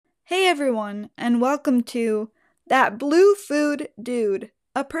everyone, and welcome to That Blue Food Dude,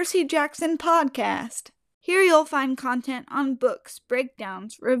 a Percy Jackson podcast. Here you'll find content on books,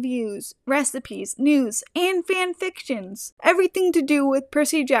 breakdowns, reviews, recipes, news, and fan fictions. Everything to do with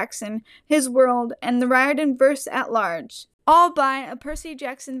Percy Jackson, his world, and the Riordanverse at large. All by a Percy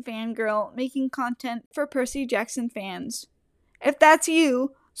Jackson fangirl making content for Percy Jackson fans. If that's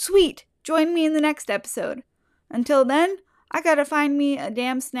you, sweet, join me in the next episode. Until then, I gotta find me a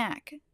damn snack.